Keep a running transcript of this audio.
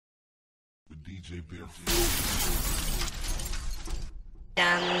DJ Bear.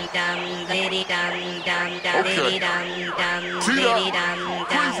 Dum dum diddy dum dum dum diddy dum dum diddy dum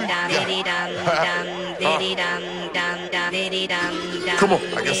dum dum diddy dum dum diddy dum dum dum diddy dum dum. Come on,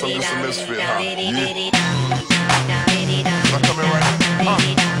 I guess I'm just a misfit, huh? Yeah. Can I come in right now?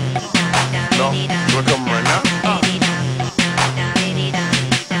 No? Can I come in right now?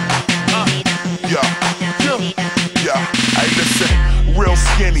 Yeah. Hey, listen, real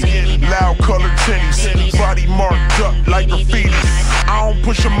skinny, loud colored tinnies, body marked up like graffiti. I don't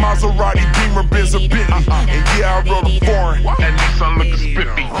push a Maserati, Beamer, Benz, or Bentley. And yeah, I wrote a foreign, and Nissan looking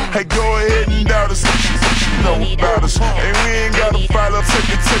spiffy. Hey, go ahead and doubt us, you know about us. And we ain't gotta file up, take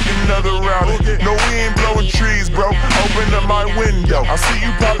another route. No, we ain't blowing trees, bro. Open up my window. I see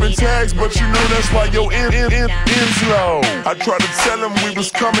you popping tags, but you know that's why your end's low. I tried to tell them we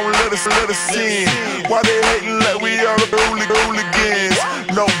was coming, let us in. Why they hating like we all the hooligans?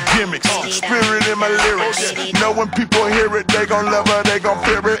 No gimmicks, spirit in my lyrics. Know when people hear it, they gon' love it, they gon'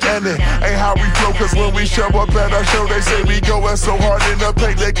 fear it. And it ain't how we flow, cause when we show up at our show, they say we going so hard in the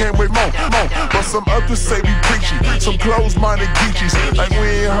paint, they can't wait more. But some others say we preachy, some closed-minded geechies, like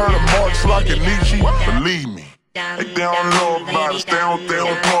we ain't heard of Marx, like a Nietzsche. Believe me, they don't know about us, they don't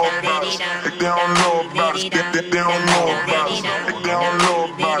know about us. They don't know about us, they don't know about us. They don't know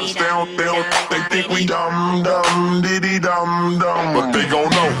about us, they think we dumb, diddy dumb. But they gon'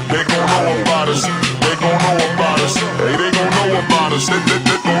 know about us. They gon' know about us. Hey, they gon' know about us. They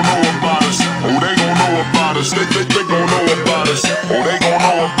gon' know about us. Oh, they gon' know about us. They gon' know about us. Oh, they gon'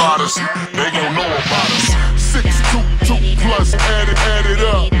 know about us. They gon' know about us. 622 plus, add it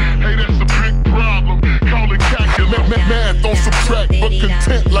up. Hey, that's a big problem. Call it calculus. Math don't subtract, but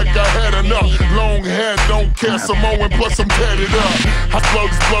content like I had enough. Long hair, don't care, some more, and plus I'm tatted up. I blow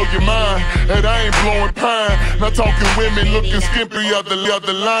your mind, and I ain't blowing pine. Not talking women looking skimpy out the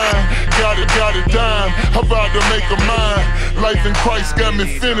other line. Got it dime, I'm about to make a mine. Life in Christ got me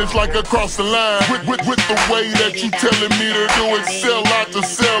finished like across the line. With the way that you telling me to do it, sell out to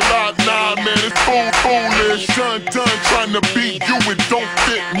sell out. Nah, man, it's foolish. Done trying to be you, it don't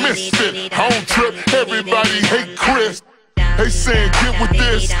fit, misfit. I don't trip, everybody hate Chris. They saying get with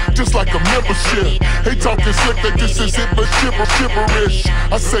this, just like a membership. They talking slick that this is it, but gibberish.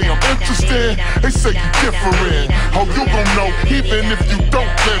 I say I'm interested, they say you different. Oh, you gon' know, even if you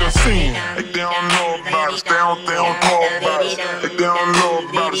don't let us in. They don't know about us, they don't know about us. They don't know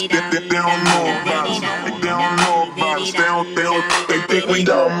about us, they don't know about us. They don't know about us, they think we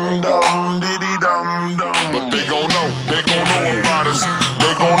dumb, diddy dumb. But they gon' know about us.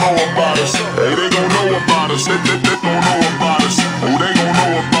 They gon' know about us. Hey, they gon' know about us. They gon' know about us. Oh, they gon'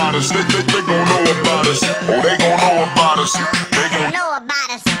 know about us. They gon' know about us. Oh, they gon' know about us. They gon' know about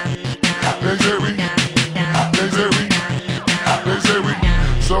us. They say we,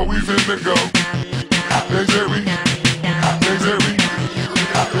 so we finna go. They say we,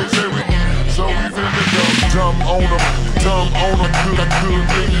 so we finna go. Dumb on them, could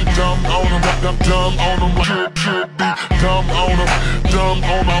be. Dumb on them, could be. Dumb on them,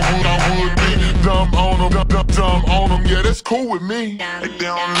 I would be. Dumb on them, yeah, that's cool with me. They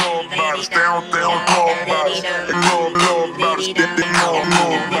don't know about us, they don't know about us. They know about us, they know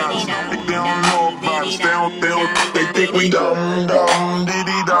about us. They don't know about us, they think we dumb,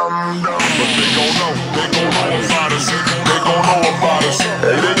 diddy dumb. But they gon' know about us. They gon' know about us.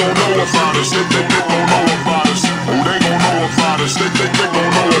 Hey, they gon' know about us. They gon' know about us. Oh, they gon' know about us. They gon'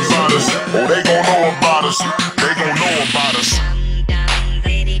 know about us. Oh, they gon' know about us. They gon' know about us.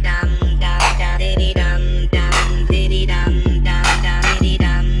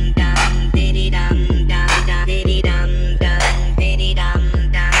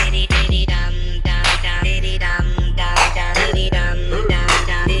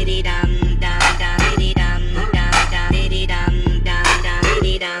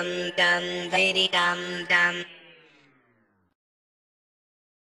 Dum dum dum dum.